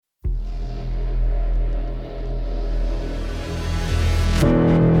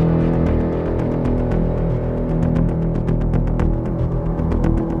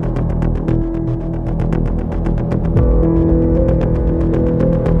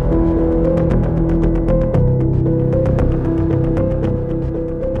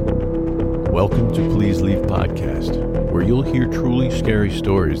extraordinary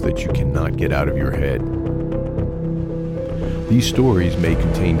stories that you cannot get out of your head. These stories may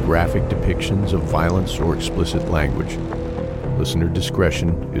contain graphic depictions of violence or explicit language. Listener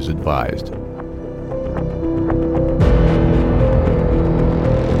discretion is advised.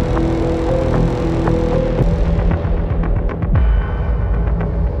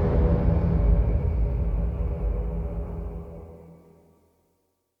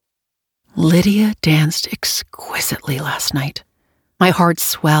 Lydia danced exquisitely last night. My heart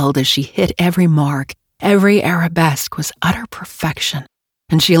swelled as she hit every mark. Every arabesque was utter perfection,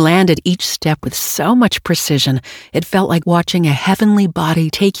 and she landed each step with so much precision it felt like watching a heavenly body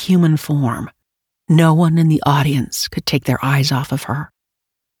take human form. No one in the audience could take their eyes off of her.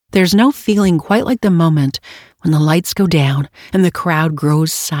 There's no feeling quite like the moment when the lights go down and the crowd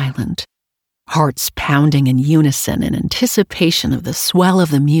grows silent. Hearts pounding in unison in anticipation of the swell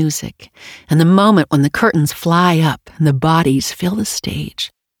of the music, and the moment when the curtains fly up and the bodies fill the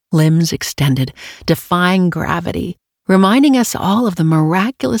stage, limbs extended, defying gravity, reminding us all of the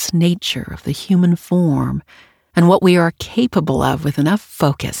miraculous nature of the human form and what we are capable of with enough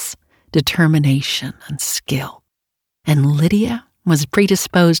focus, determination, and skill. And Lydia was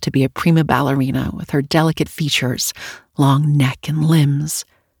predisposed to be a prima ballerina with her delicate features, long neck and limbs,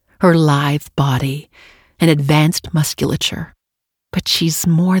 her lithe body, and advanced musculature. But she's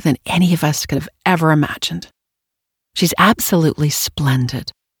more than any of us could have ever imagined. She's absolutely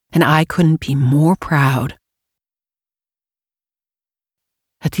splendid, and I couldn't be more proud.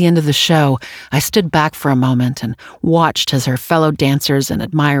 At the end of the show, I stood back for a moment and watched as her fellow dancers and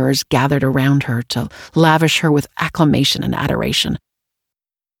admirers gathered around her to lavish her with acclamation and adoration.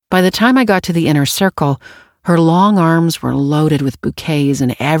 By the time I got to the inner circle, her long arms were loaded with bouquets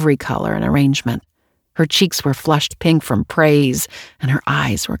in every color and arrangement. Her cheeks were flushed pink from praise, and her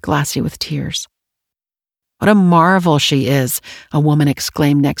eyes were glassy with tears. "What a marvel she is," a woman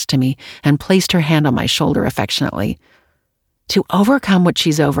exclaimed next to me and placed her hand on my shoulder affectionately. "To overcome what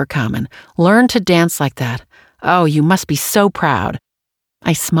she's overcome and learn to dance like that, oh, you must be so proud."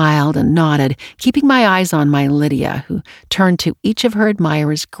 I smiled and nodded, keeping my eyes on my Lydia, who turned to each of her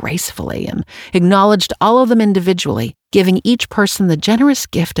admirers gracefully and acknowledged all of them individually, giving each person the generous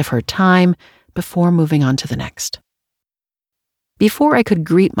gift of her time before moving on to the next. Before I could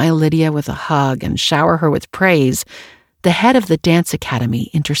greet my Lydia with a hug and shower her with praise, the head of the dance academy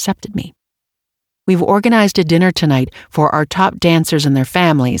intercepted me. "We've organized a dinner tonight for our top dancers and their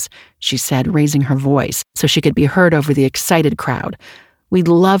families," she said, raising her voice so she could be heard over the excited crowd. "We'd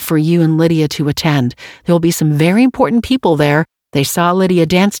love for you and Lydia to attend. There will be some very important people there. They saw Lydia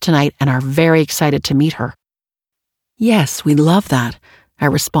dance tonight and are very excited to meet her." "Yes, we'd love that," I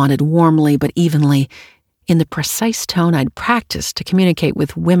responded warmly but evenly, in the precise tone I'd practiced to communicate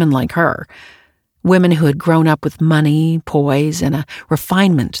with women like her, women who had grown up with money, poise, and a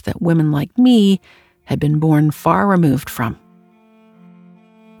refinement that women like me had been born far removed from.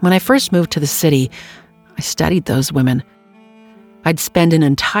 When I first moved to the city, I studied those women. I'd spend an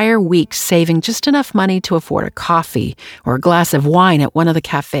entire week saving just enough money to afford a coffee or a glass of wine at one of the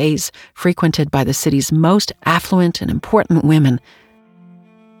cafes frequented by the city's most affluent and important women.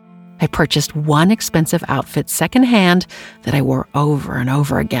 I purchased one expensive outfit secondhand that I wore over and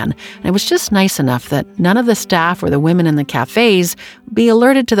over again, and it was just nice enough that none of the staff or the women in the cafes would be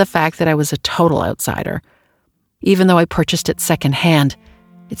alerted to the fact that I was a total outsider. Even though I purchased it secondhand,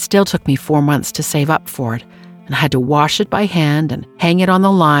 it still took me 4 months to save up for it, and I had to wash it by hand and hang it on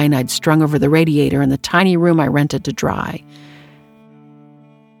the line I'd strung over the radiator in the tiny room I rented to dry.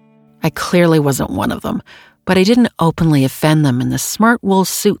 I clearly wasn't one of them, but I didn't openly offend them in the smart wool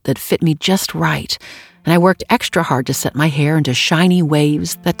suit that fit me just right, and I worked extra hard to set my hair into shiny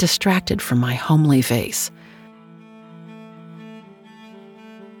waves that distracted from my homely face.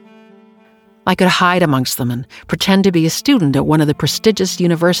 I could hide amongst them and pretend to be a student at one of the prestigious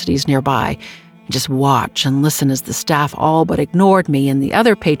universities nearby, and just watch and listen as the staff all but ignored me and the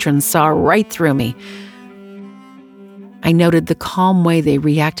other patrons saw right through me. I noted the calm way they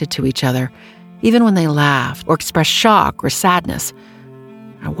reacted to each other, even when they laughed or expressed shock or sadness.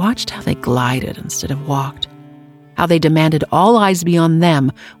 I watched how they glided instead of walked, how they demanded all eyes be on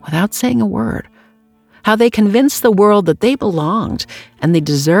them without saying a word, how they convinced the world that they belonged and they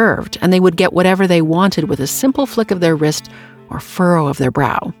deserved and they would get whatever they wanted with a simple flick of their wrist or furrow of their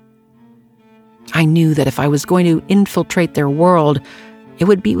brow. I knew that if I was going to infiltrate their world, it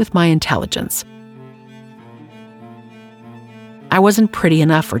would be with my intelligence. I wasn't pretty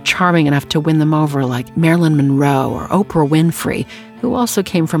enough or charming enough to win them over like Marilyn Monroe or Oprah Winfrey, who also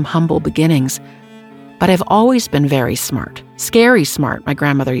came from humble beginnings. But I've always been very smart, scary smart, my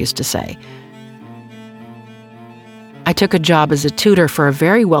grandmother used to say. I took a job as a tutor for a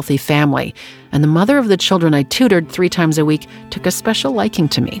very wealthy family, and the mother of the children I tutored 3 times a week took a special liking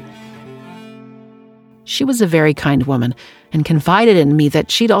to me. She was a very kind woman and confided in me that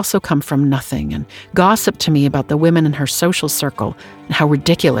she'd also come from nothing and gossiped to me about the women in her social circle and how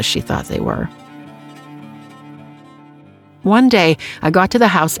ridiculous she thought they were. One day, I got to the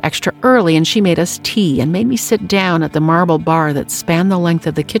house extra early and she made us tea and made me sit down at the marble bar that spanned the length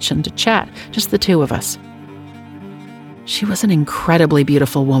of the kitchen to chat, just the 2 of us. She was an incredibly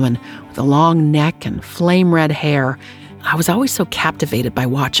beautiful woman with a long neck and flame-red hair. I was always so captivated by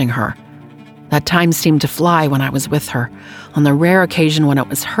watching her. That time seemed to fly when I was with her. On the rare occasion when it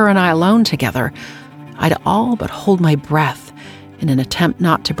was her and I alone together, I'd all but hold my breath in an attempt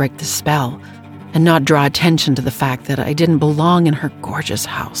not to break the spell and not draw attention to the fact that I didn't belong in her gorgeous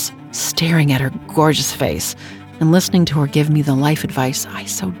house, staring at her gorgeous face and listening to her give me the life advice I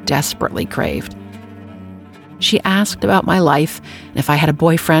so desperately craved. She asked about my life and if I had a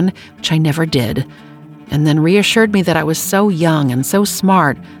boyfriend, which I never did, and then reassured me that I was so young and so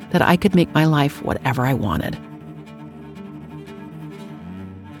smart that I could make my life whatever I wanted.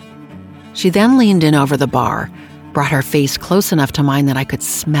 She then leaned in over the bar, brought her face close enough to mine that I could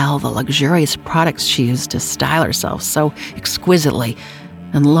smell the luxurious products she used to style herself so exquisitely,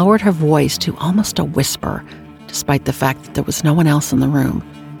 and lowered her voice to almost a whisper, despite the fact that there was no one else in the room.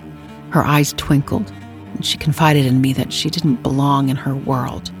 Her eyes twinkled, and she confided in me that she didn't belong in her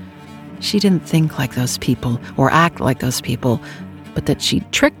world. She didn't think like those people or act like those people, but that she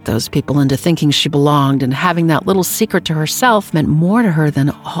tricked those people into thinking she belonged, and having that little secret to herself meant more to her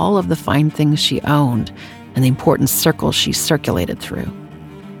than all of the fine things she owned and the important circles she circulated through.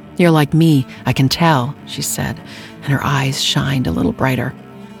 "You're like me, I can tell," she said, and her eyes shined a little brighter.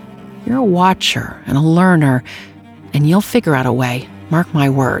 "You're a watcher and a learner, and you'll figure out a way, mark my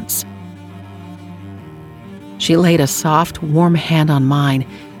words." She laid a soft, warm hand on mine,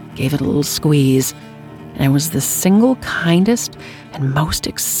 gave it a little squeeze, and it was the single kindest and most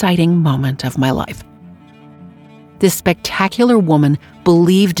exciting moment of my life. This spectacular woman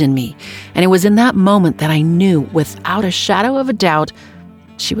believed in me, and it was in that moment that I knew, without a shadow of a doubt,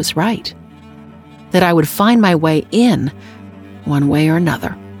 she was right. That I would find my way in, one way or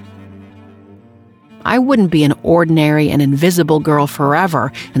another. I wouldn't be an ordinary and invisible girl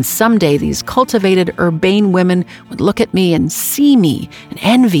forever, and someday these cultivated, urbane women would look at me and see me and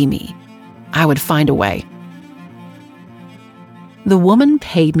envy me. I would find a way. The woman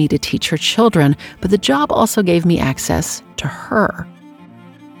paid me to teach her children, but the job also gave me access to her.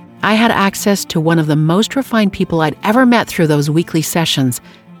 I had access to one of the most refined people I'd ever met through those weekly sessions,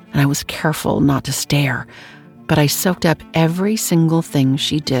 and I was careful not to stare, but I soaked up every single thing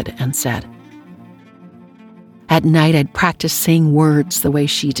she did and said. At night, I'd practice saying words the way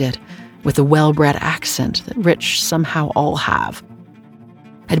she did, with a well-bred accent that rich somehow all have.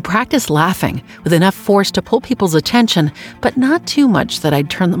 I'd practice laughing with enough force to pull people's attention, but not too much that I'd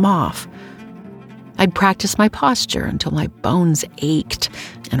turn them off. I'd practice my posture until my bones ached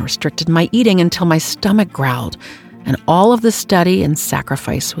and restricted my eating until my stomach growled, and all of the study and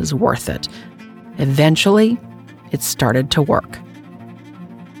sacrifice was worth it. Eventually, it started to work.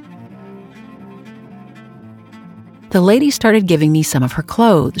 The lady started giving me some of her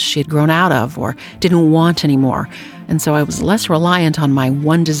clothes she had grown out of or didn't want anymore, and so I was less reliant on my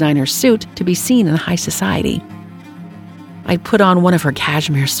one designer suit to be seen in high society. I'd put on one of her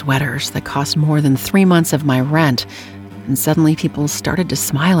cashmere sweaters that cost more than 3 months of my rent, and suddenly people started to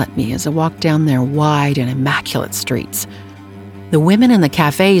smile at me as I walked down their wide and immaculate streets. The women in the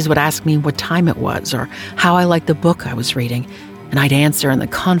cafes would ask me what time it was or how I liked the book I was reading, and I'd answer in the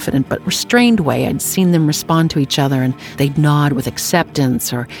confident but restrained way I'd seen them respond to each other, and they'd nod with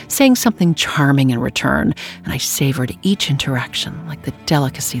acceptance or saying something charming in return, and I savored each interaction like the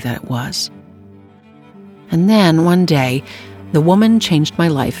delicacy that it was. And then, one day, the woman changed my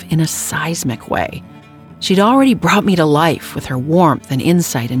life in a seismic way. She'd already brought me to life with her warmth and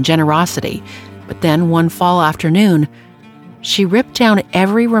insight and generosity, but then one fall afternoon, she ripped down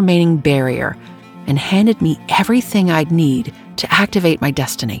every remaining barrier and handed me everything I'd need to activate my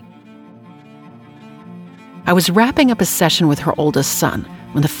destiny. I was wrapping up a session with her oldest son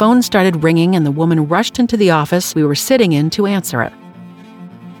when the phone started ringing and the woman rushed into the office we were sitting in to answer it.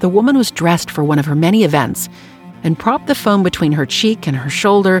 The woman was dressed for one of her many events and propped the phone between her cheek and her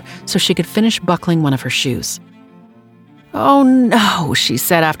shoulder so she could finish buckling one of her shoes. "Oh no," she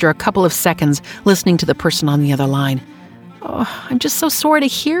said after a couple of seconds listening to the person on the other line. "Oh, I'm just so sorry to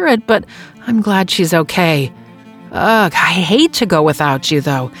hear it, but I'm glad she's okay. Ugh, I hate to go without you,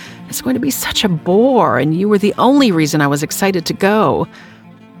 though. It's going to be such a bore, and you were the only reason I was excited to go."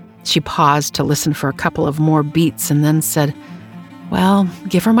 She paused to listen for a couple of more beats and then said, "Well,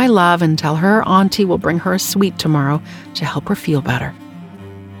 give her my love and tell her auntie will bring her a sweet tomorrow to help her feel better."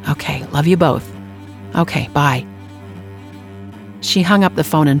 "Okay, love you both." "Okay, bye." She hung up the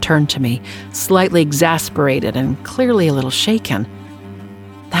phone and turned to me, slightly exasperated and clearly a little shaken.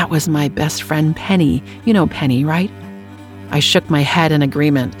 That was my best friend Penny. You know Penny, right? I shook my head in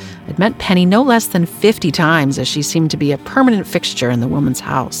agreement. I'd met Penny no less than 50 times, as she seemed to be a permanent fixture in the woman's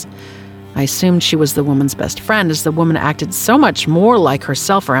house. I assumed she was the woman's best friend, as the woman acted so much more like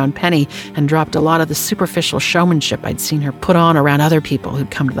herself around Penny and dropped a lot of the superficial showmanship I'd seen her put on around other people who'd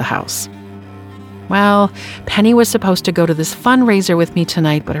come to the house. Well, Penny was supposed to go to this fundraiser with me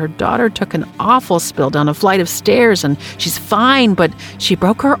tonight, but her daughter took an awful spill down a flight of stairs, and she's fine, but she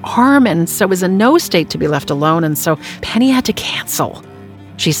broke her arm and so is in no state to be left alone, and so Penny had to cancel.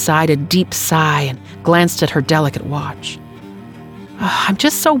 She sighed a deep sigh and glanced at her delicate watch. "Oh, I'm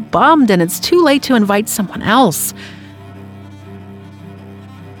just so bummed, and it's too late to invite someone else."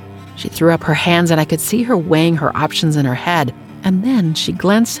 She threw up her hands, and I could see her weighing her options in her head. And then she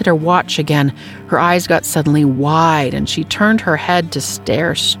glanced at her watch again. Her eyes got suddenly wide, and she turned her head to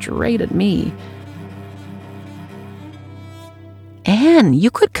stare straight at me. "Anne, you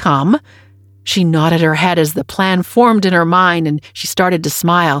could come." She nodded her head as the plan formed in her mind, and she started to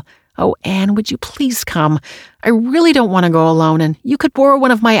smile. "Oh, Anne, would you please come? I really don't want to go alone, and you could borrow one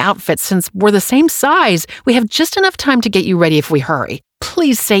of my outfits since we're the same size. We have just enough time to get you ready if we hurry.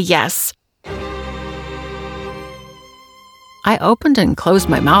 Please say yes." I opened and closed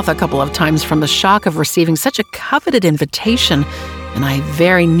my mouth a couple of times from the shock of receiving such a coveted invitation, and I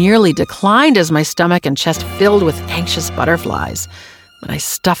very nearly declined as my stomach and chest filled with anxious butterflies. But I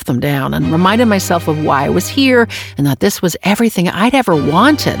stuffed them down and reminded myself of why I was here and that this was everything I'd ever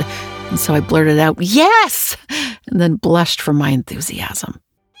wanted. And so I blurted out, "Yes!" and then blushed from my enthusiasm.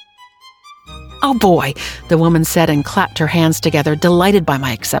 "Oh boy," the woman said and clapped her hands together, delighted by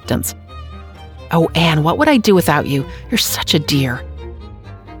my acceptance. "Oh, Anne, what would I do without you? You're such a dear."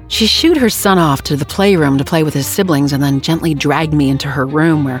 She shooed her son off to the playroom to play with his siblings and then gently dragged me into her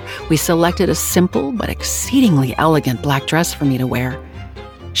room, where we selected a simple but exceedingly elegant black dress for me to wear.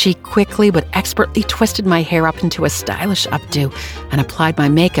 She quickly but expertly twisted my hair up into a stylish updo and applied my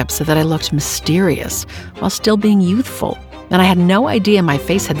makeup so that I looked mysterious while still being youthful, and I had no idea my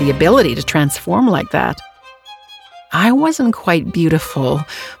face had the ability to transform like that. I wasn't quite beautiful,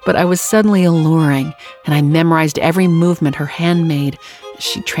 but I was suddenly alluring, and I memorized every movement her hand made.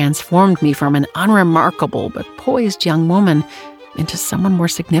 She transformed me from an unremarkable but poised young woman into someone more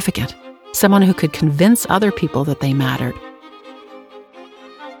significant, someone who could convince other people that they mattered.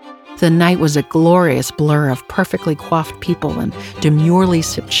 The night was a glorious blur of perfectly coiffed people and demurely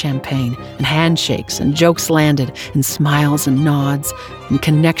sipped champagne, and handshakes and jokes landed, and smiles and nods, and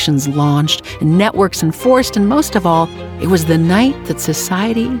connections launched, and networks enforced, and most of all, it was the night that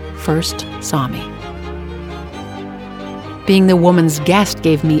society first saw me. Being the woman's guest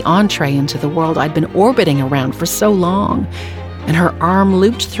gave me entree into the world I'd been orbiting around for so long, and her arm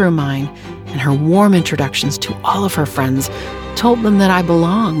looped through mine, and her warm introductions to all of her friends told them that I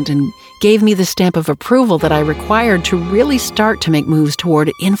belonged and gave me the stamp of approval that I required to really start to make moves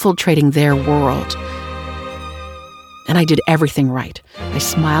toward infiltrating their world. And I did everything right. I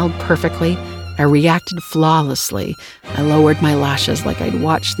smiled perfectly. I reacted flawlessly. I lowered my lashes like I'd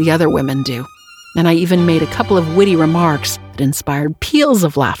watched the other women do. And I even made a couple of witty remarks that inspired peals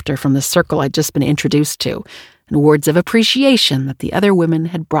of laughter from the circle I'd just been introduced to, and words of appreciation that the other women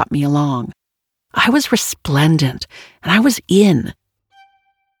had brought me along. I was resplendent, and I was in.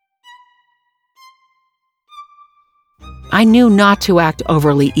 I knew not to act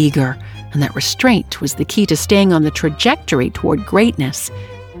overly eager, and that restraint was the key to staying on the trajectory toward greatness.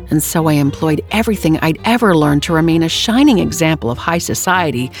 And so I employed everything I'd ever learned to remain a shining example of high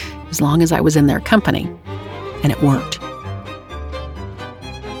society as long as I was in their company. And it worked.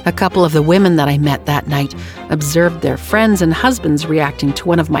 A couple of the women that I met that night observed their friends and husbands reacting to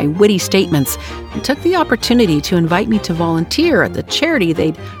one of my witty statements and took the opportunity to invite me to volunteer at the charity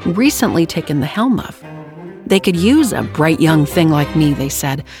they'd recently taken the helm of. They could use a bright young thing like me, they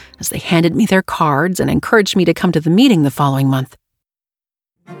said, as they handed me their cards and encouraged me to come to the meeting the following month.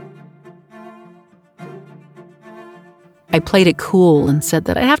 I played it cool and said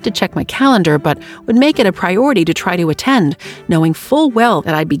that I'd have to check my calendar, but would make it a priority to try to attend, knowing full well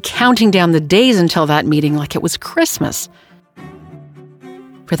that I'd be counting down the days until that meeting like it was Christmas.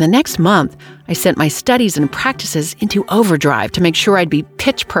 For the next month, I sent my studies and practices into overdrive to make sure I'd be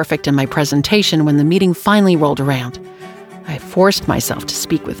pitch perfect in my presentation when the meeting finally rolled around. I forced myself to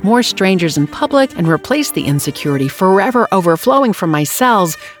speak with more strangers in public and replace the insecurity forever overflowing from my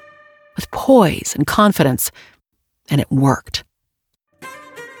cells with poise and confidence, and it worked.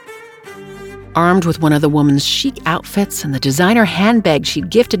 Armed with one of the woman's chic outfits and the designer handbag she'd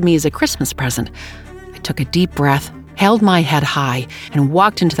gifted me as a Christmas present, I took a deep breath, held my head high, and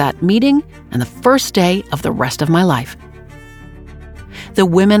walked into that meeting and the first day of the rest of my life. The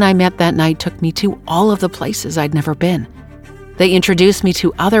women I met that night took me to all of the places I'd never been. They introduced me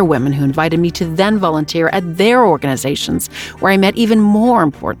to other women who invited me to then volunteer at their organizations, where I met even more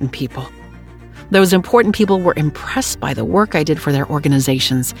important people. Those important people were impressed by the work I did for their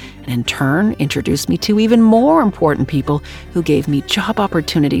organizations, and in turn introduced me to even more important people who gave me job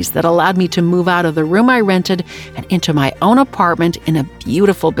opportunities that allowed me to move out of the room I rented and into my own apartment in a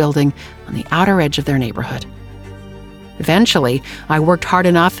beautiful building on the outer edge of their neighborhood. Eventually, I worked hard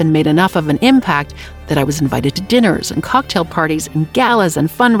enough and made enough of an impact that I was invited to dinners and cocktail parties and galas and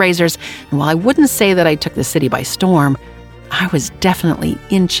fundraisers, and while I wouldn't say that I took the city by storm, I was definitely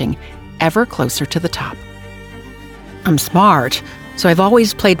inching ever closer to the top. I'm smart, so I've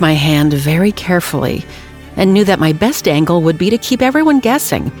always played my hand very carefully and knew that my best angle would be to keep everyone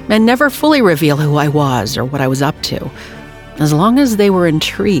guessing and never fully reveal who I was or what I was up to. As long as they were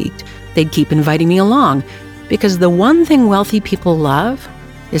intrigued, they'd keep inviting me along, because the one thing wealthy people love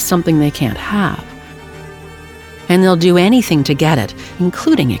is something they can't have. And they'll do anything to get it,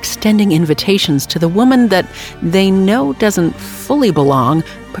 including extending invitations to the woman that they know doesn't fully belong,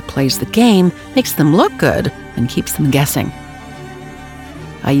 but plays the game, makes them look good, and keeps them guessing.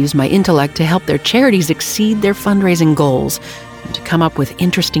 I use my intellect to help their charities exceed their fundraising goals, and to come up with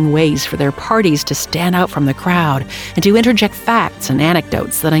interesting ways for their parties to stand out from the crowd, and to interject facts and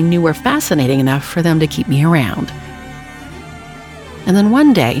anecdotes that I knew were fascinating enough for them to keep me around. And then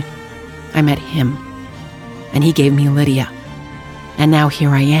one day, I met him, and he gave me Lydia. And now here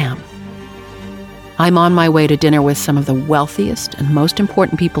I am. I'm on my way to dinner with some of the wealthiest and most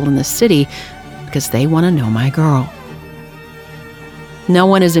important people in the city because they want to know my girl. No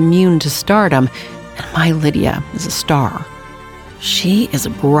one is immune to stardom, and my Lydia is a star. She is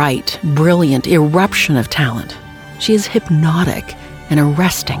a bright, brilliant eruption of talent. She is hypnotic and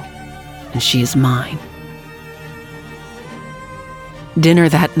arresting, and she is mine. Dinner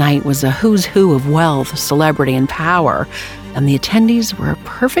that night was a who's who of wealth, celebrity, and power, and the attendees were a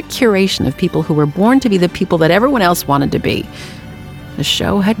perfect curation of people who were born to be the people that everyone else wanted to be. The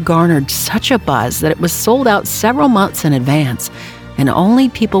show had garnered such a buzz that it was sold out several months in advance, and only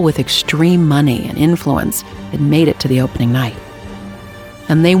people with extreme money and influence had made it to the opening night.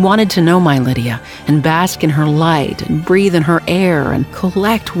 And they wanted to know my Lydia and bask in her light and breathe in her air and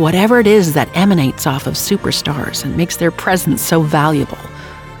collect whatever it is that emanates off of superstars and makes their presence so valuable.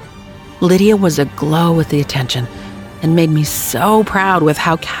 Lydia was aglow with the attention and made me so proud with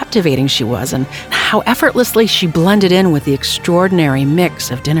how captivating she was and how effortlessly she blended in with the extraordinary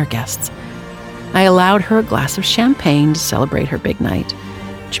mix of dinner guests. I allowed her a glass of champagne to celebrate her big night,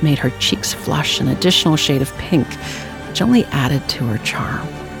 which made her cheeks flush an additional shade of pink, which only added to her charm.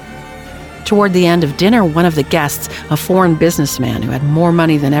 Toward the end of dinner, one of the guests, a foreign businessman who had more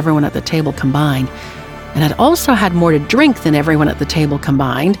money than everyone at the table combined, and had also had more to drink than everyone at the table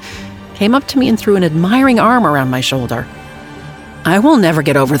combined, came up to me and threw an admiring arm around my shoulder. I will never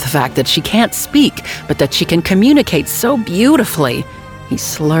get over the fact that she can't speak, but that she can communicate so beautifully. He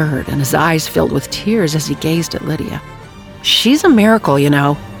slurred, and his eyes filled with tears as he gazed at Lydia. She's a miracle, you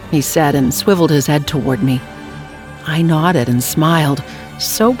know, he said, and swiveled his head toward me. I nodded and smiled,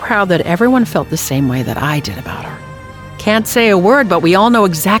 so proud that everyone felt the same way that I did about her. Can't say a word, but we all know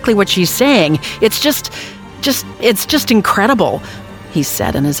exactly what she's saying. It's just incredible, he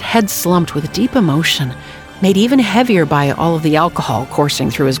said, and his head slumped with deep emotion, made even heavier by all of the alcohol coursing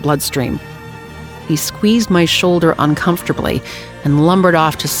through his bloodstream. He squeezed my shoulder uncomfortably and lumbered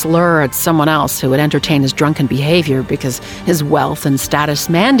off to slur at someone else who would entertain his drunken behavior because his wealth and status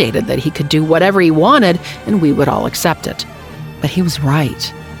mandated that he could do whatever he wanted and we would all accept it. But he was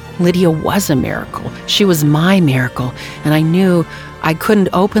right. Lydia was a miracle. She was my miracle, and I knew I couldn't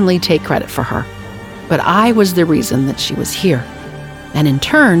openly take credit for her. But I was the reason that she was here. And in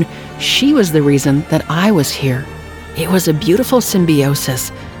turn, she was the reason that I was here. It was a beautiful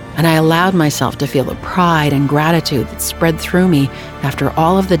symbiosis, and I allowed myself to feel the pride and gratitude that spread through me after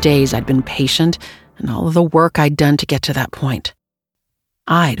all of the days I'd been patient and all of the work I'd done to get to that point.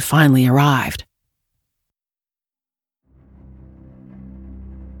 I'd finally arrived.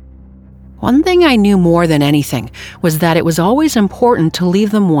 One thing I knew more than anything was that it was always important to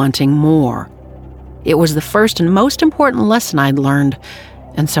leave them wanting more. It was the first and most important lesson I'd learned,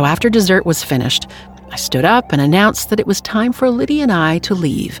 and so after dessert was finished, I stood up and announced that it was time for Lydia and I to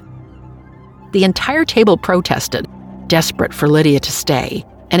leave. The entire table protested, desperate for Lydia to stay,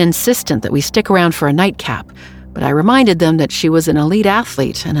 and insistent that we stick around for a nightcap, but I reminded them that she was an elite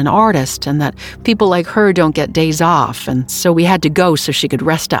athlete and an artist and that people like her don't get days off, and so we had to go so she could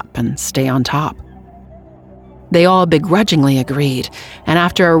rest up and stay on top. They all begrudgingly agreed, and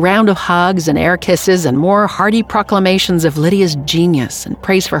after a round of hugs and air kisses and more hearty proclamations of Lydia's genius and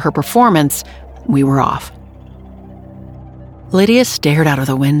praise for her performance, we were off. Lydia stared out of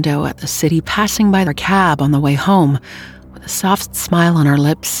the window at the city passing by their cab on the way home, with a soft smile on her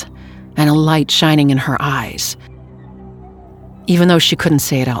lips and a light shining in her eyes. Even though she couldn't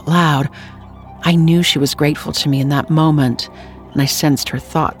say it out loud, I knew she was grateful to me in that moment, and I sensed her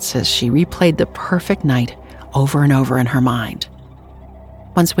thoughts as she replayed the perfect night over and over in her mind.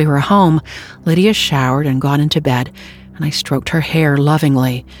 Once we were home, Lydia showered and got into bed, and I stroked her hair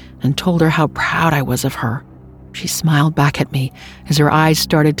lovingly and told her how proud I was of her. She smiled back at me as her eyes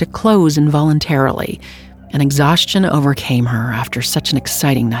started to close involuntarily, and exhaustion overcame her after such an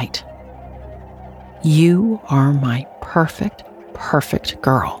exciting night. "You are my perfect, perfect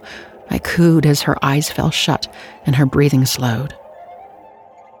girl," I cooed as her eyes fell shut and her breathing slowed.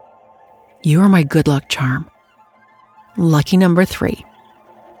 "You are my good luck charm. Lucky number 3.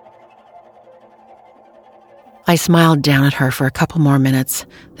 I smiled down at her for a couple more minutes,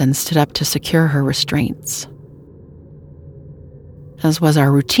 then stood up to secure her restraints. As was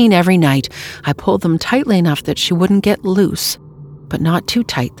our routine every night, I pulled them tightly enough that she wouldn't get loose, but not too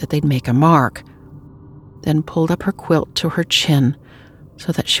tight that they'd make a mark, then pulled up her quilt to her chin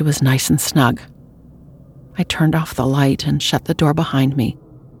so that she was nice and snug. I turned off the light and shut the door behind me,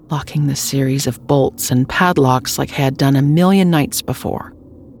 locking the series of bolts and padlocks like I had done a million nights before.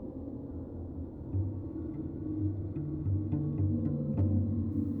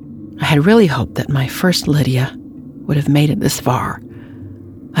 I had really hoped that my first Lydia would have made it this far.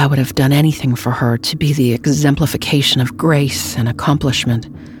 I would have done anything for her to be the exemplification of grace and accomplishment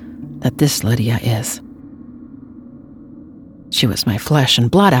that this Lydia is. She was my flesh and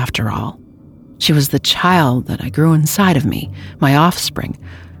blood, after all. She was the child that I grew inside of me, my offspring,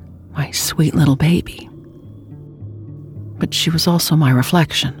 my sweet little baby. But she was also my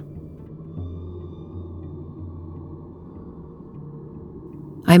reflection.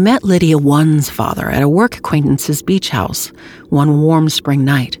 I met Lydia 1's father at a work acquaintance's beach house one warm spring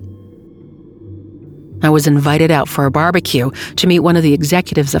night. I was invited out for a barbecue to meet one of the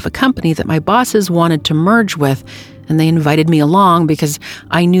executives of a company that my bosses wanted to merge with, and they invited me along because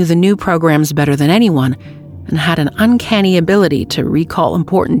I knew the new programs better than anyone and had an uncanny ability to recall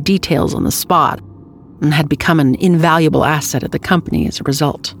important details on the spot, and had become an invaluable asset at the company as a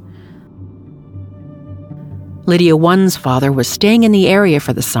result. Lydia 1's father was staying in the area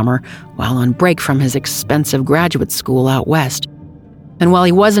for the summer while on break from his expensive graduate school out west. And while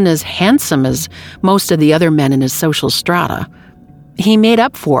he wasn't as handsome as most of the other men in his social strata, he made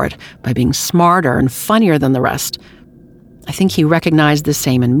up for it by being smarter and funnier than the rest. I think he recognized the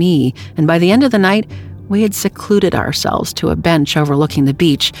same in me, and by the end of the night, we had secluded ourselves to a bench overlooking the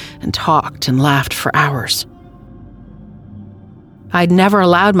beach and talked and laughed for hours. I'd never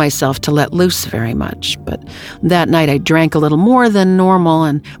allowed myself to let loose very much, but that night I drank a little more than normal,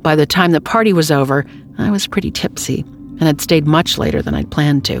 and by the time the party was over, I was pretty tipsy and had stayed much later than I'd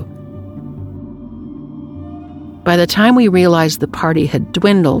planned to. By the time we realized the party had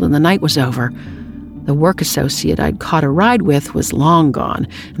dwindled and the night was over, the work associate I'd caught a ride with was long gone,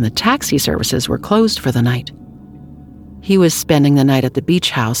 and the taxi services were closed for the night. He was spending the night at the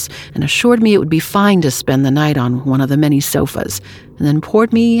beach house and assured me it would be fine to spend the night on one of the many sofas, and then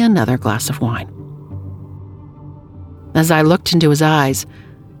poured me another glass of wine. As I looked into his eyes,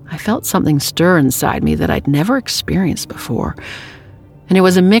 I felt something stir inside me that I'd never experienced before, and it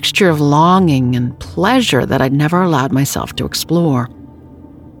was a mixture of longing and pleasure that I'd never allowed myself to explore.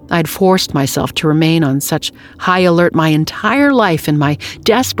 I'd forced myself to remain on such high alert my entire life in my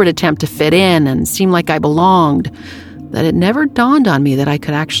desperate attempt to fit in and seem like I belonged, that it never dawned on me that I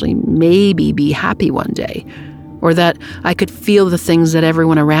could actually maybe be happy one day, or that I could feel the things that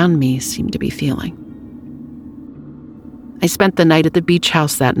everyone around me seemed to be feeling. I spent the night at the beach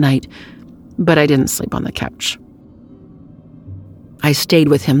house that night, but I didn't sleep on the couch. I stayed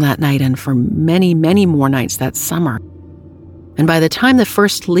with him that night and for many, many more nights that summer. And by the time the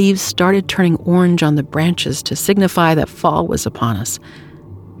first leaves started turning orange on the branches to signify that fall was upon us,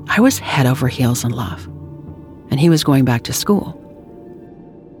 I was head over heels in love. And he was going back to school.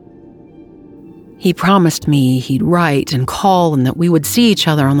 He promised me he'd write and call and that we would see each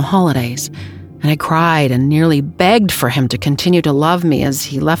other on the holidays. And I cried and nearly begged for him to continue to love me as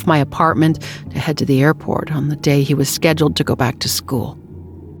he left my apartment to head to the airport on the day he was scheduled to go back to school.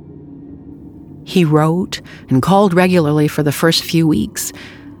 He wrote and called regularly for the first few weeks,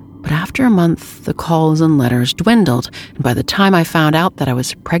 But after a month, the calls and letters dwindled, and by the time I found out that I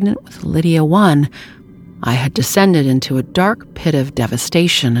was pregnant with Lydia 1, I had descended into a dark pit of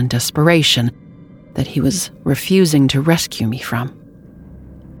devastation and desperation that he was refusing to rescue me from.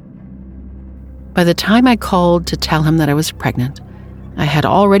 By the time I called to tell him that I was pregnant, I had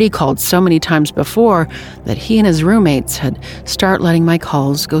already called so many times before that he and his roommates had started letting my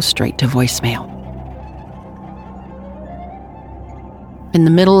calls go straight to voicemail. In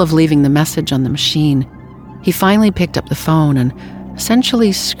the middle of leaving the message on the machine, he finally picked up the phone and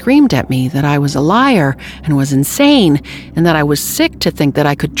essentially screamed at me that I was a liar and was insane, and that I was sick to think that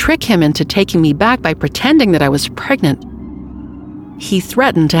I could trick him into taking me back by pretending that I was pregnant. He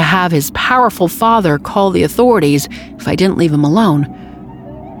threatened to have his powerful father call the authorities if I didn't leave him alone,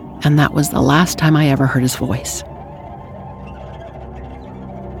 and that was the last time I ever heard his voice.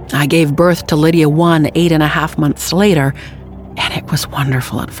 I gave birth to Lydia 1 8.5 months later, and it was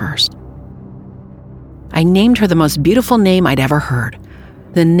wonderful at first. I named her the most beautiful name I'd ever heard,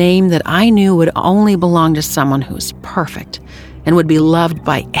 the name that I knew would only belong to someone who was perfect and would be loved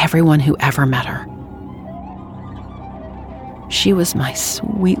by everyone who ever met her. She was my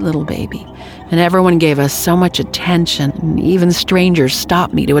sweet little baby, and everyone gave us so much attention, and even strangers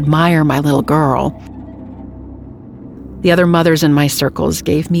stopped me to admire my little girl. The other mothers in my circles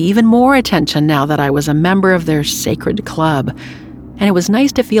gave me even more attention now that I was a member of their sacred club, and it was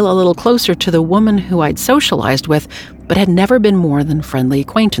nice to feel a little closer to the woman who I'd socialized with, but had never been more than friendly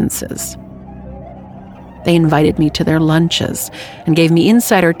acquaintances. They invited me to their lunches and gave me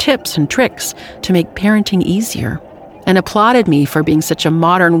insider tips and tricks to make parenting easier, and applauded me for being such a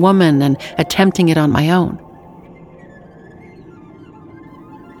modern woman and attempting it on my own.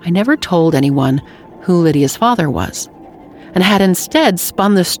 I never told anyone who Lydia's father was, and had instead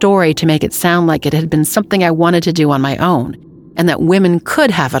spun the story to make it sound like it had been something I wanted to do on my own, and that women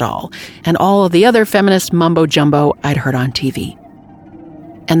could have it all, and all of the other feminist mumbo-jumbo I'd heard on TV.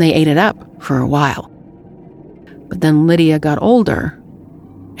 And they ate it up for a while. But then Lydia got older,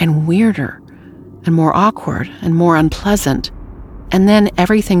 and weirder, and more awkward, and more unpleasant, and then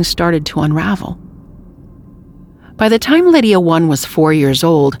everything started to unravel. By the time Lydia 1 was 4 years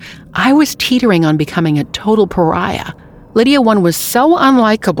old, I was teetering on becoming a total pariah. Lydia 1 was so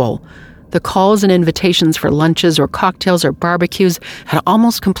unlikable. The calls and invitations for lunches or cocktails or barbecues had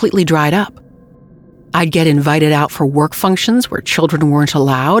almost completely dried up. I'd get invited out for work functions where children weren't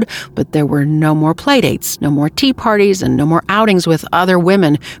allowed, but there were no more playdates, no more tea parties, and no more outings with other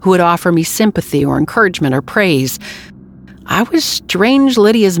women who would offer me sympathy or encouragement or praise. I was strange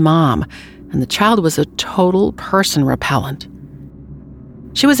Lydia's mom, and the child was a total person repellent.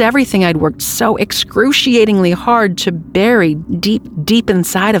 She was everything I'd worked so excruciatingly hard to bury deep, deep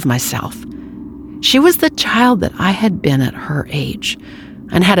inside of myself. She was the child that I had been at her age,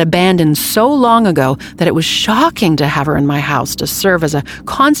 and had abandoned so long ago that it was shocking to have her in my house to serve as a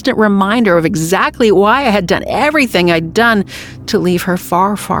constant reminder of exactly why I had done everything I'd done to leave her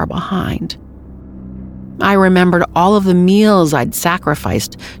far, far behind. I remembered all of the meals I'd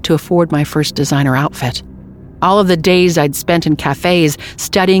sacrificed to afford my first designer outfit. All of the days I'd spent in cafes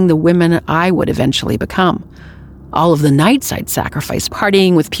studying the women I would eventually become. All of the nights I'd sacrificed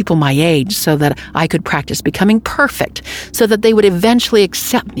partying with people my age so that I could practice becoming perfect, so that they would eventually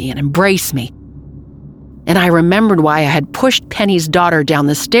accept me and embrace me. And I remembered why I had pushed Penny's daughter down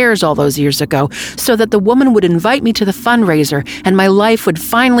the stairs all those years ago, so that the woman would invite me to the fundraiser and my life would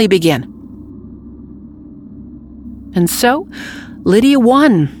finally begin. And so, Lydia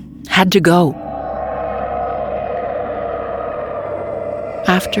 1 had to go.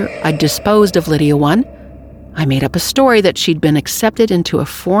 After I'd disposed of Lydia 1, I made up a story that she'd been accepted into a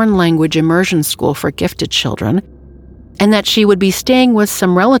foreign language immersion school for gifted children, and that she would be staying with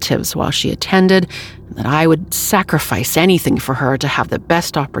some relatives while she attended, and that I would sacrifice anything for her to have the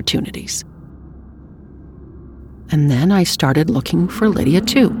best opportunities. And then I started looking for Lydia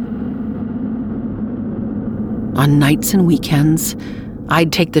 2. On nights and weekends,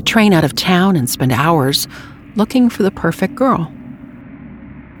 I'd take the train out of town and spend hours looking for the perfect girl.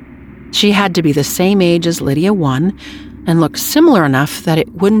 She had to be the same age as Lydia 1 and look similar enough that it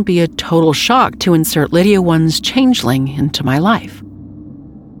wouldn't be a total shock to insert Lydia 1's changeling into my life.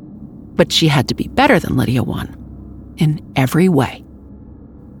 But she had to be better than Lydia 1 in every way.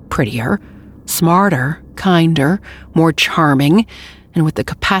 Prettier, smarter, kinder, more charming, and with the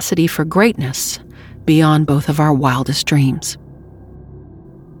capacity for greatness beyond both of our wildest dreams.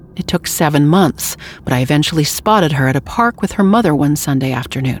 It took 7 months, but I eventually spotted her at a park with her mother one Sunday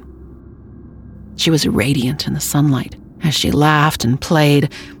afternoon. She was radiant in the sunlight as she laughed and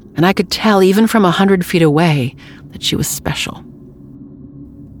played, and I could tell even from 100 feet away that she was special.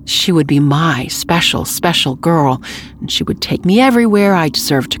 She would be my special, special girl, and she would take me everywhere I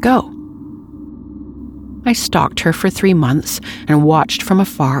deserved to go. I stalked her for 3 months and watched from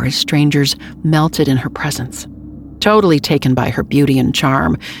afar as strangers melted in her presence, totally taken by her beauty and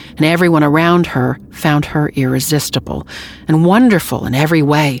charm, and everyone around her found her irresistible and wonderful in every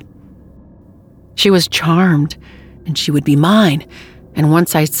way. She was charmed, and she would be mine, and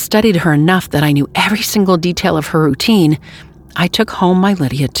once I studied her enough that I knew every single detail of her routine, I took home my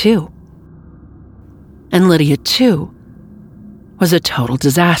Lydia too. And Lydia too was a total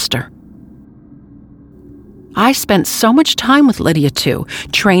disaster. I spent so much time with Lydia too,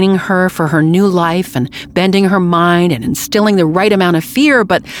 training her for her new life and bending her mind and instilling the right amount of fear,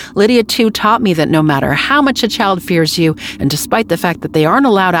 but Lydia too taught me that no matter how much a child fears you, and despite the fact that they aren't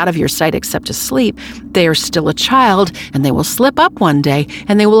allowed out of your sight except to sleep, they are still a child, and they will slip up one day,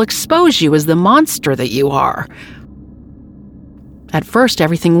 and they will expose you as the monster that you are. At first,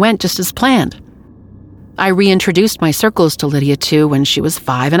 everything went just as planned. I reintroduced my circles to Lydia too when she was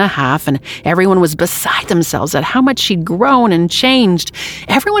 5.5, and everyone was beside themselves at how much she'd grown and changed.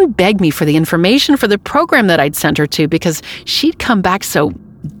 Everyone begged me for the information for the program that I'd sent her to because she'd come back so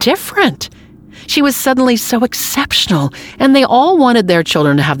different. She was suddenly so exceptional, and they all wanted their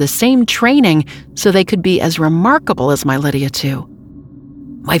children to have the same training so they could be as remarkable as my Lydia too.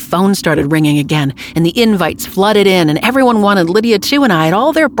 My phone started ringing again, and the invites flooded in, and everyone wanted Lydia too and I at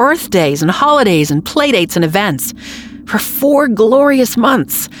all their birthdays and holidays and playdates and events. For 4 glorious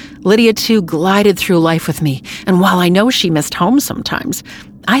months, Lydia too glided through life with me, and while I know she missed home sometimes,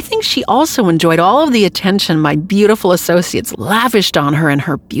 I think she also enjoyed all of the attention my beautiful associates lavished on her in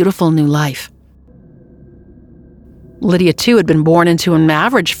her beautiful new life. Lydia too had been born into an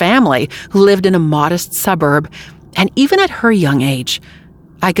average family who lived in a modest suburb, and even at her young age,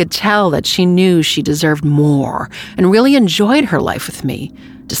 I could tell that she knew she deserved more and really enjoyed her life with me,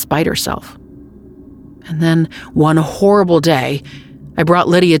 despite herself. And then, one horrible day, I brought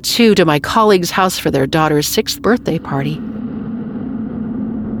Lydia too to my colleague's house for their daughter's 6th birthday party.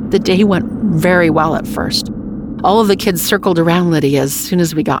 The day went very well at first. All of the kids circled around Lydia as soon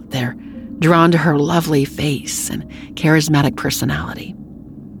as we got there, drawn to her lovely face and charismatic personality.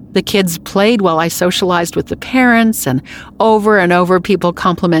 The kids played while I socialized with the parents, and over people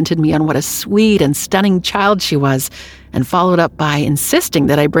complimented me on what a sweet and stunning child she was, and followed up by insisting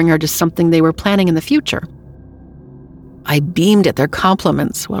that I bring her to something they were planning in the future. I beamed at their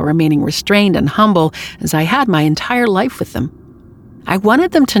compliments while remaining restrained and humble as I had my entire life with them. I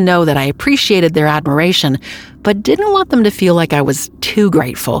wanted them to know that I appreciated their admiration, but didn't want them to feel like I was too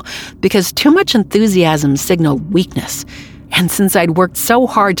grateful, because too much enthusiasm signaled weakness. And since I'd worked so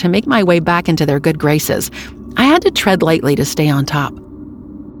hard to make my way back into their good graces, I had to tread lightly to stay on top.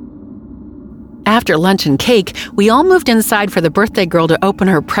 After lunch and cake, we all moved inside for the birthday girl to open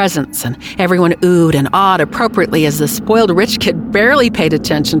her presents, and everyone oohed and awed appropriately as the spoiled rich kid barely paid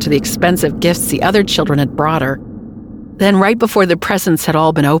attention to the expensive gifts the other children had brought her. Then, right before the presents had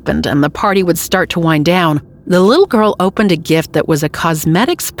all been opened and the party would start to wind down, the little girl opened a gift that was a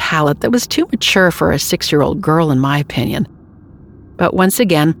cosmetics palette that was too mature for a 6-year-old girl, in my opinion. But once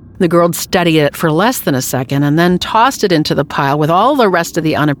again, the girl studied it for less than a second and then tossed it into the pile with all the rest of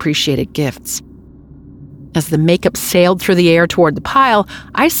the unappreciated gifts. As the makeup sailed through the air toward the pile,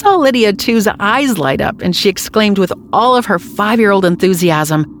 I saw Lydia too's eyes light up, and she exclaimed with all of her 5-year-old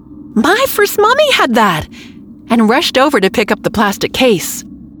enthusiasm, "My first mommy had that!" and rushed over to pick up the plastic case.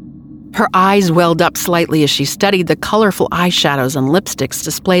 Her eyes welled up slightly as she studied the colorful eyeshadows and lipsticks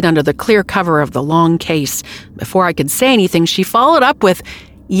displayed under the clear cover of the long case. Before I could say anything, she followed up with,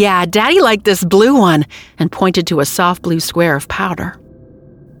 "Yeah, Daddy liked this blue one," and pointed to a soft blue square of powder.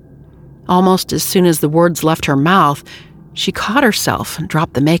 Almost as soon as the words left her mouth, she caught herself and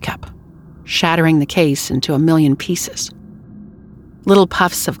dropped the makeup, shattering the case into a million pieces. Little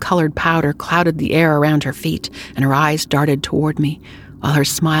puffs of colored powder clouded the air around her feet, and her eyes darted toward me, while her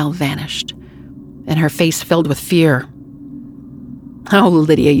smile vanished, and her face filled with fear. "Oh,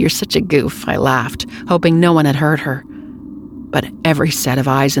 Lydia, you're such a goof," I laughed, hoping no one had heard her. But every set of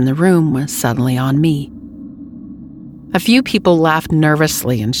eyes in the room was suddenly on me. A few people laughed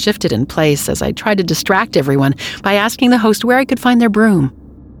nervously and shifted in place as I tried to distract everyone by asking the host where I could find their broom.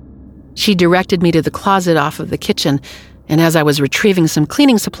 She directed me to the closet off of the kitchen, and as I was retrieving some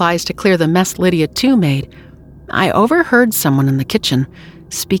cleaning supplies to clear the mess Lydia too made, I overheard someone in the kitchen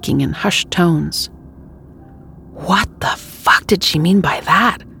speaking in hushed tones. "What the fuck did she mean by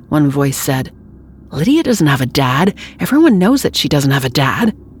that?" one voice said. "Lydia doesn't have a dad. Everyone knows that she doesn't have a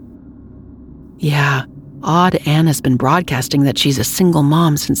dad." "Yeah, Odd Ann has been broadcasting that she's a single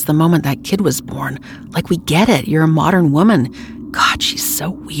mom since the moment that kid was born. Like, we get it, you're a modern woman. God, she's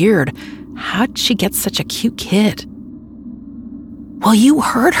so weird. How'd she get such a cute kid? Well, you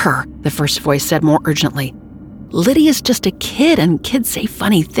heard her, the first voice said more urgently. Lydia's just a kid and kids say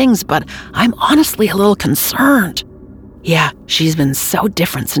funny things, but I'm honestly a little concerned. Yeah, she's been so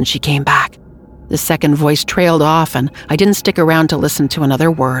different since she came back. The second voice trailed off, and I didn't stick around to listen to another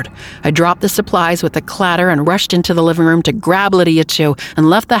word. I dropped the supplies with a clatter and rushed into the living room to grab Lydia too, and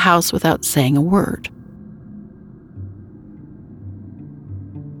left the house without saying a word.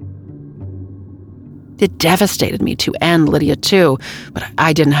 It devastated me to end Lydia too, but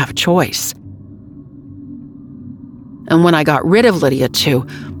I didn't have a choice. And when I got rid of Lydia too,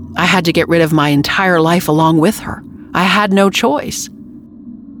 I had to get rid of my entire life along with her. I had no choice.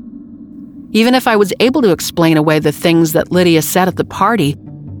 Even if I was able to explain away the things that Lydia said at the party,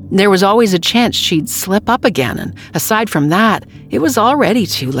 there was always a chance she'd slip up again, and aside from that, it was already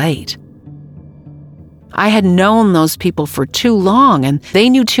too late. I had known those people for too long, and they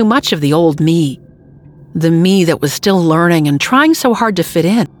knew too much of the old me. The me that was still learning and trying so hard to fit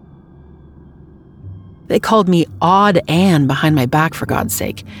in. They called me Odd Ann behind my back, for God's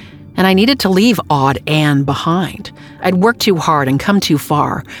sake, and I needed to leave Odd Ann behind. I'd worked too hard and come too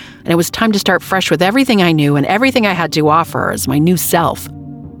far, and it was time to start fresh with everything I knew and everything I had to offer as my new self.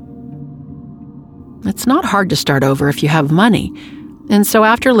 It's not hard to start over if you have money, and so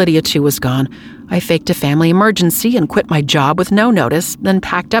after Lydia too was gone, I faked a family emergency and quit my job with no notice, then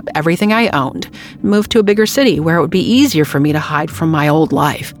packed up everything I owned, and moved to a bigger city where it would be easier for me to hide from my old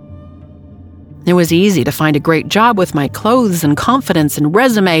life. It was easy to find a great job with my clothes and confidence and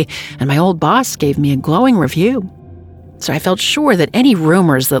resume, and my old boss gave me a glowing review. So I felt sure that any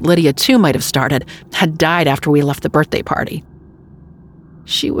rumors that Lydia too might have started had died after we left the birthday party.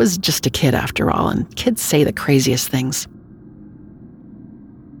 She was just a kid after all, and kids say the craziest things.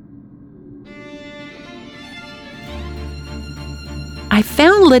 I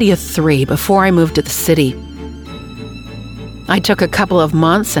found Lydia 3 before I moved to the city. I took a couple of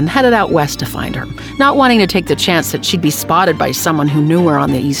months and headed out west to find her, not wanting to take the chance that she'd be spotted by someone who knew her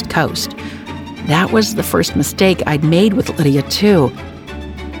on the East Coast. That was the first mistake I'd made with Lydia too.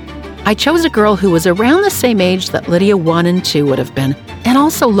 I chose a girl who was around the same age that Lydia 1 and 2 would have been, and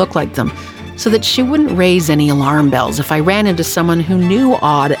also looked like them, so that she wouldn't raise any alarm bells if I ran into someone who knew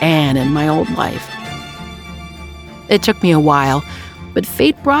Odd Ann in my old life. It took me a while, but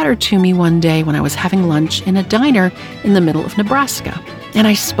fate brought her to me one day when I was having lunch in a diner in the middle of Nebraska, and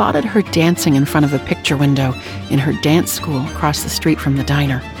I spotted her dancing in front of a picture window in her dance school across the street from the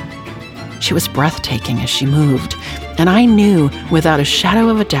diner. She was breathtaking as she moved, and I knew without a shadow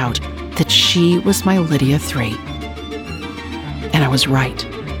of a doubt that she was my Lydia 3. And I was right.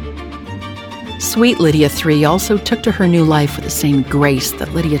 Sweet Lydia 3 also took to her new life with the same grace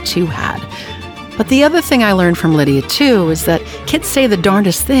that Lydia 2 had. But the other thing I learned from Lydia 2 is that kids say the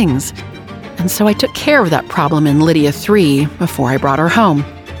darndest things, and so I took care of that problem in Lydia 3 before I brought her home.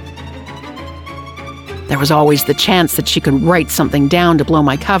 There was always the chance that she could write something down to blow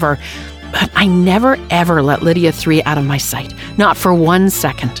my cover, but I never ever let Lydia 3 out of my sight, not for 1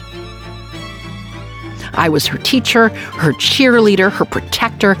 second. I was her teacher, her cheerleader, her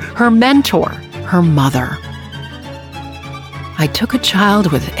protector, her mentor, her mother. I took a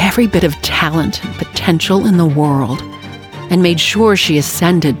child with every bit of talent and potential in the world and made sure she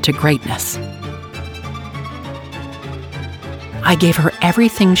ascended to greatness. I gave her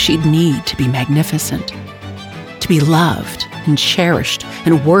everything she'd need to be magnificent, to be loved and cherished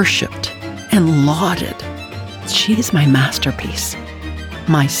and worshipped and lauded. She is my masterpiece,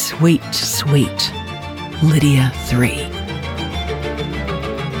 my sweet, sweet Lydia 3.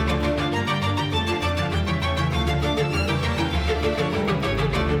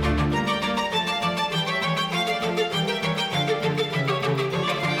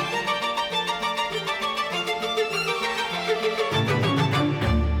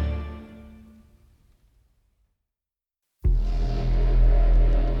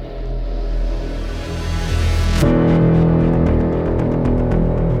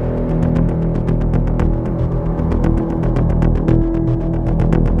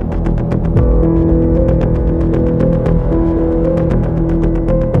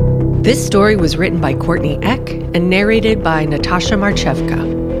 This story was written by Courtney Eck and narrated by Natasha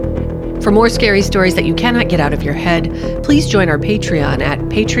Marchevka. For more scary stories that you cannot get out of your head, please join our Patreon at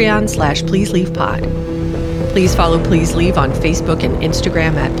patreon.com/pleaseleavepod. Please follow Please Leave on Facebook and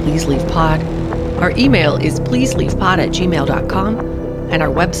Instagram at Please Leave Pod. Our email is pleaseleavepod@gmail.com, and our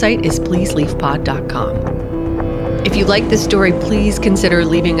website is pleaseleavepod.com. If you like this story, please consider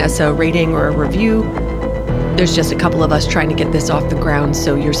leaving us a rating or a review. There's just a couple of us trying to get this off the ground,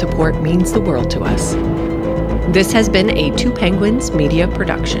 so your support means the world to us. This has been a Two Penguins Media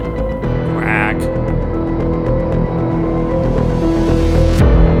production.